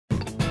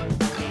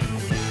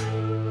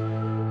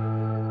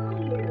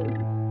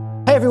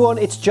everyone,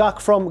 it's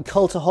Jack from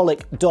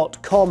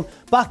Cultaholic.com,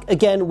 back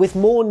again with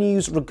more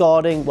news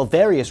regarding, well,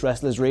 various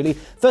wrestlers really.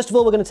 First of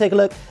all, we're going to take a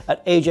look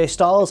at AJ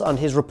Styles and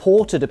his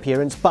reported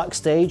appearance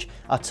backstage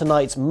at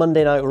tonight's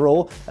Monday Night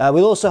Raw.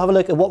 We'll also have a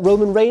look at what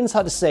Roman Reigns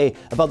had to say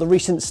about the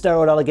recent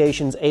steroid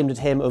allegations aimed at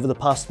him over the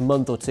past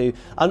month or two.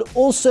 And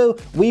also,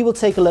 we will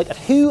take a look at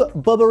who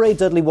Bubba Ray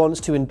Dudley wants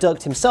to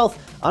induct himself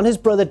and his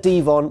brother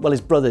Devon,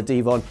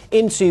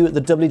 into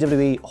the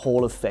WWE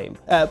Hall of Fame.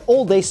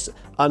 All this,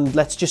 and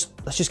let's just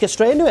get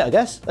straight into it, I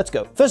guess. Let's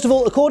go. First of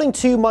all, according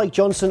to Mike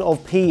Johnson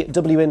of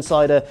PW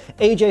Insider,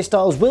 AJ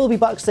Styles will be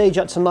backstage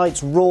at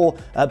tonight's Raw,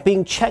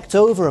 being checked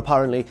over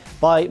apparently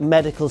by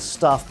medical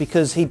staff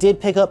because he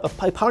did pick up,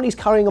 apparently he's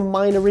carrying a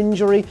minor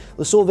injury,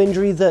 the sort of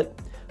injury that,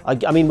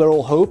 I mean, we're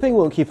all hoping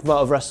won't keep him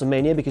out of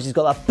WrestleMania because he's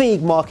got that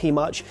big marquee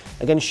match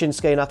against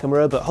Shinsuke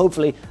Nakamura, but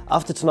hopefully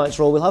after tonight's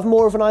Raw we'll have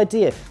more of an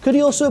idea. Could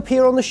he also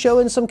appear on the show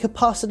in some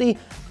capacity?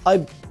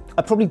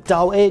 I probably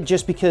doubt it,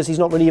 just because he's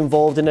not really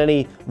involved in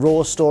any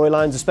Raw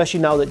storylines, especially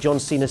now that John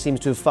Cena seems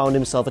to have found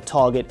himself a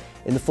target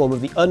in the form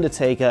of The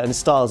Undertaker and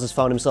Styles has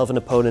found himself an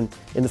opponent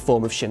in the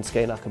form of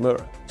Shinsuke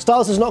Nakamura.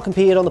 Styles has not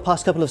competed on the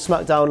past couple of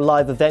SmackDown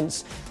live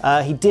events.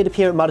 He did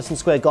appear at Madison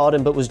Square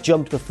Garden but was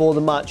jumped before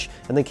the match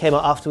and then came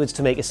out afterwards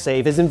to make a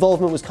save. His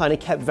involvement was kind of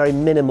kept very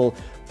minimal,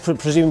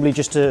 presumably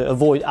just to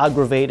avoid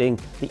aggravating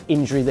the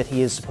injury that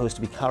he is supposed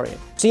to be carrying.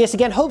 So yes,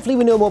 again, hopefully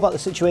we know more about the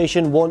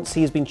situation once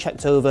he has been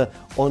checked over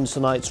on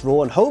tonight's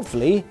Raw, and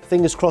hopefully,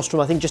 fingers crossed from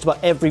I think just about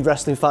every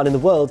wrestling fan in the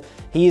world,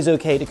 he is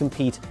okay to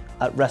compete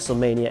at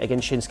WrestleMania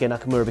against Shinsuke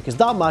Nakamura, because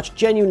that match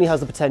genuinely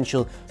has the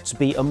potential to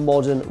be a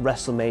modern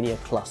WrestleMania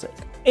classic.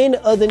 In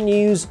other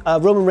news,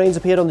 Roman Reigns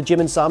appeared on the Jim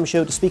and Sam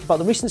show to speak about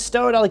the recent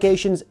steroid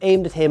allegations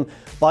aimed at him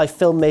by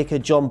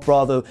filmmaker John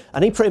Bravo,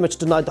 and he pretty much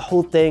denied the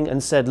whole thing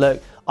and said,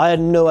 look, I had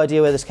no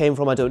idea where this came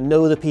from, I don't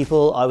know the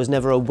people, I was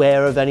never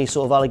aware of any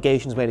sort of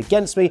allegations made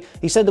against me.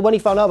 He said that when he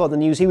found out about the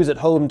news, he was at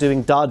home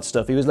doing dad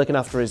stuff, he was looking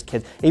after his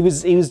kids, he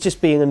was just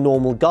being a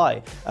normal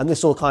guy, and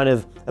this all kind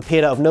of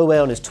appeared out of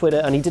nowhere on his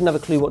Twitter, and he didn't have a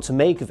clue what to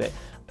make of it.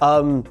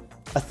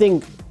 I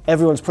think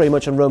everyone's pretty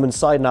much on Roman's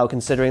side now,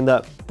 considering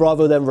that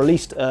Bravo then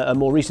released a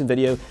more recent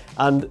video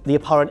and the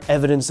apparent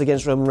evidence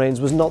against Roman Reigns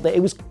was not there.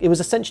 It was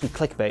essentially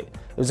clickbait.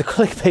 It was a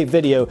clickbait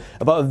video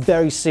about a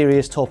very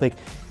serious topic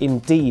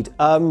indeed.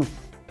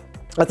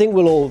 I think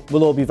we'll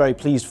all be very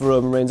pleased for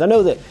Roman Reigns. I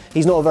know that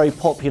he's not a very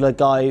popular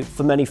guy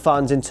for many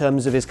fans in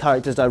terms of his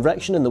character's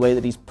direction and the way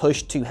that he's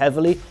pushed too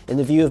heavily in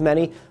the view of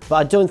many, but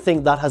I don't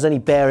think that has any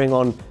bearing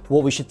on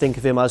what we should think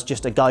of him as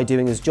just a guy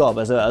doing his job,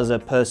 as a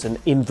person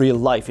in real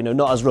life, you know,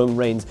 not as Roman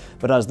Reigns,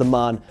 but as the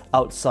man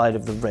outside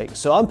of the ring.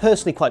 So I'm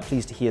personally quite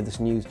pleased to hear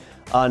this news,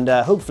 and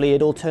hopefully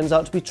it all turns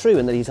out to be true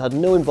and that he's had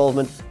no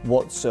involvement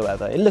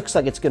whatsoever. It looks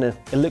like it's gonna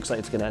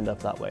end up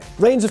that way.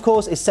 Reigns, of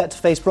course, is set to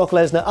face Brock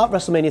Lesnar at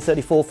WrestleMania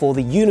 34 for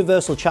the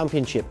Universal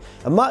Championship,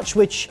 a match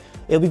which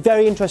it'll be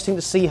very interesting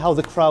to see how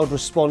the crowd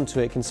respond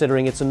to it,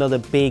 considering it's another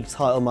big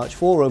title match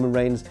for Roman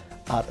Reigns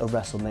at a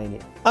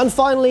WrestleMania. And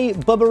finally,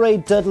 Bubba Ray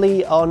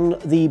Dudley on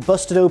the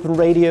Busted Open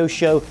radio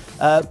show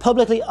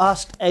publicly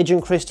asked Edge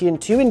and Christian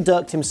to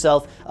induct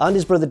himself and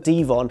his brother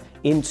Devon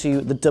into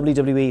the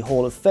WWE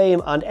Hall of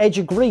Fame, and Edge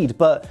agreed,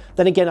 but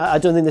then again, I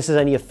don't think this is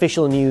any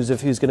official news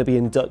of who's going to be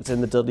inducted in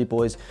the Dudley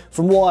Boys.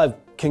 From what I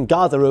can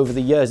gather over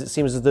the years, it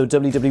seems as though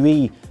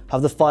WWE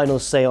have the final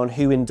say on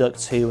who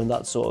inducts who and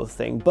that sort of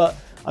thing, but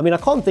I mean, I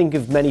can't think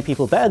of many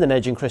people better than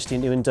Edge and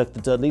Christian to induct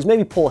the Dudleys.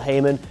 Maybe Paul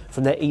Heyman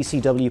from their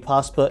ECW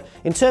past, but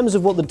in terms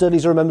of what the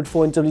Dudleys are remembered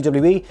for in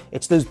WWE,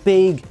 it's those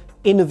big,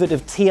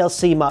 innovative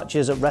TLC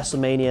matches at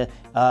WrestleMania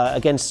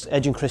against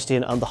Edge and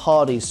Christian and the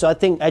Hardys. So I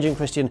think Edge and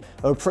Christian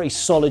are a pretty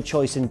solid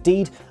choice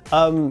indeed.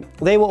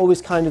 They were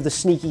always kind of the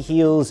sneaky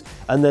heels,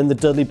 and then the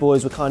Dudley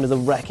Boys were kind of the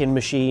wrecking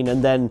machine,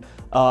 and then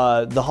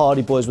the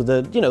Hardy Boys were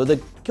the, you know,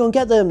 the go and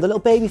get them, the little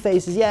baby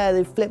faces, yeah,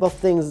 they flip off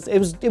things. It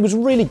was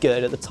really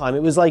good at the time.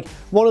 It was like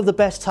one of the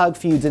best tag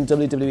feuds in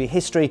WWE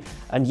history,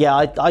 and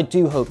yeah, I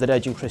do hope that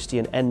Edge and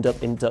Christian end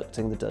up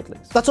inducting the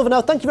Dudleys. That's all for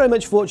now. Thank you very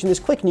much for watching this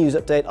quick news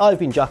update. I've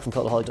been Jack from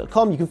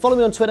Cultaholic.com. You can follow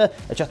me on Twitter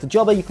at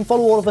JackTheJobber. You can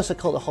follow all of us at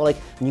Cultaholic,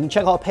 and you can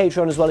check out our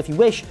Patreon as well if you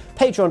wish,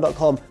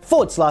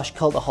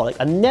 patreon.com/Cultaholic.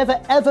 And never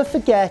ever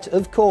forget,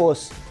 of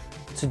course,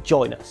 to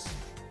join us.